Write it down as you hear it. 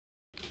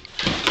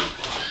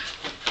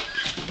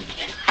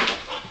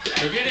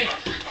Go get it.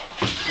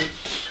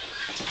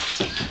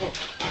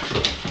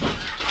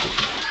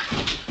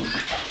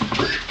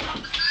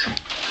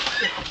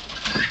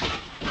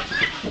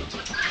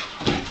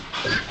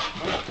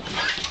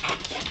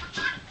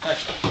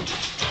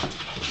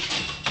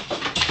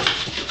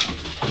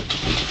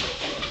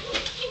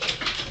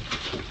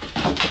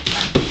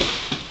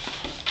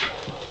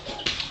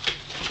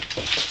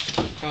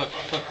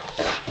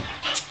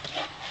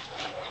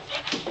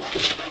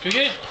 Go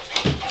get it.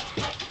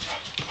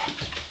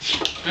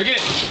 Go get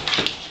it.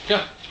 Go.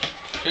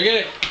 Go get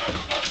it.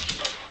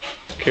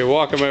 Okay,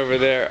 walk them over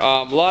there.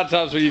 A lot of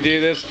times when you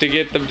do this, to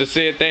get them to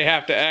see it, they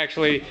have to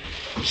actually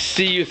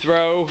see you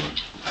throw.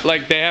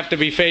 Like, they have to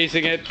be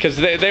facing it, because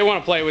they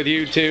want to play with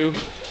you too.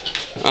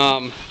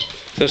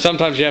 So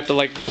sometimes you have to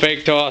like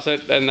fake toss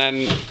it, and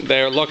then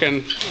they're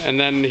looking, and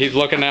then he's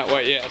looking that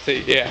way. Yeah,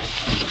 see, yeah.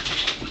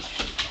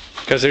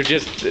 Because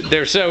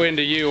they're so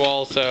into you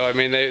also. I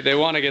mean, they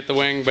want to get the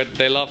wing, but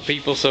they love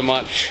people so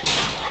much.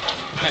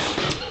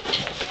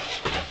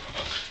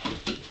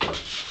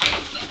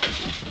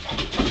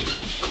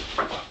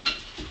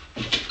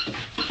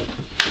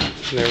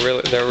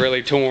 They're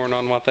really torn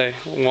on what they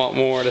want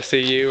more, to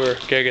see you or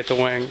go get the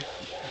wing.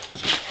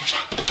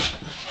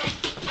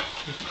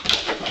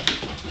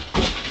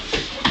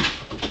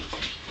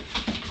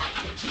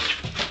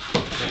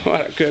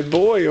 What a good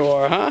boy you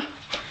are, huh?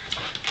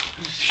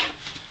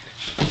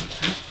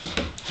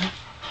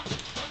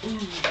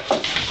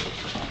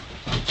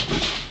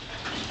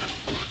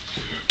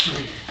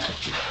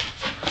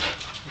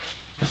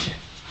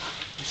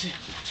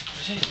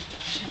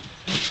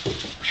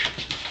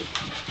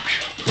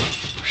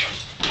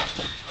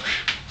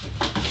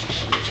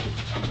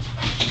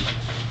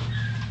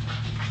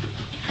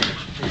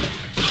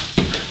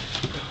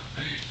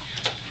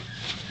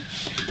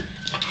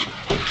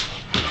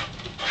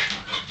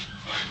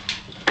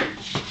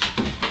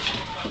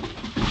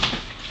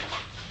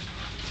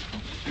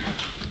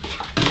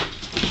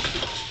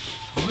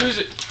 Who is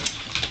it?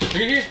 Look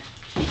at here.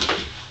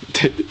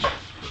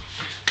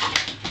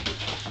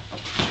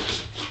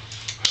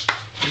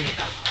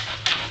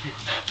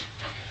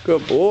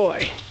 Good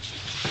boy.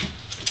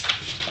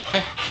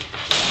 Hey.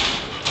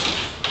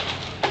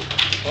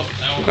 Oh,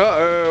 no.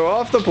 Uh-oh,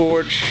 off the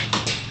porch.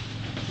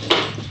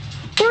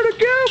 Where'd it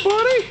go,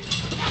 buddy?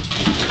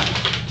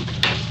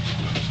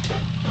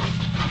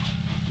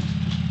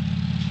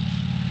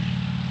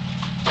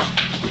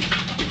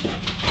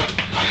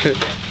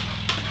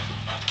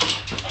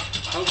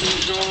 Hope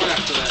he's going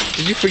after that.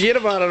 Did you forget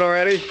about it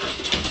already?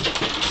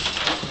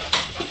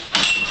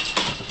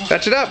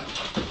 Fetch it up.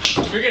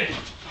 Go get it.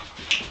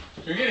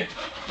 Go get it.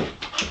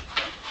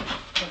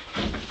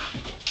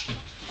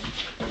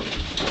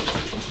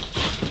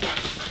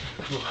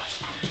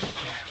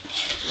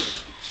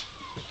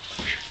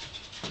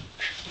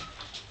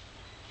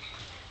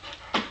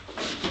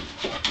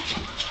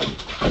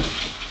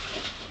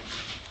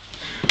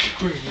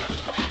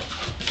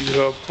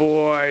 Good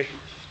boy.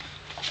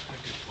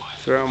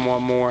 Throw him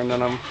one more, and then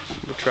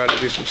we'll try to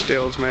do some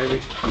stills maybe.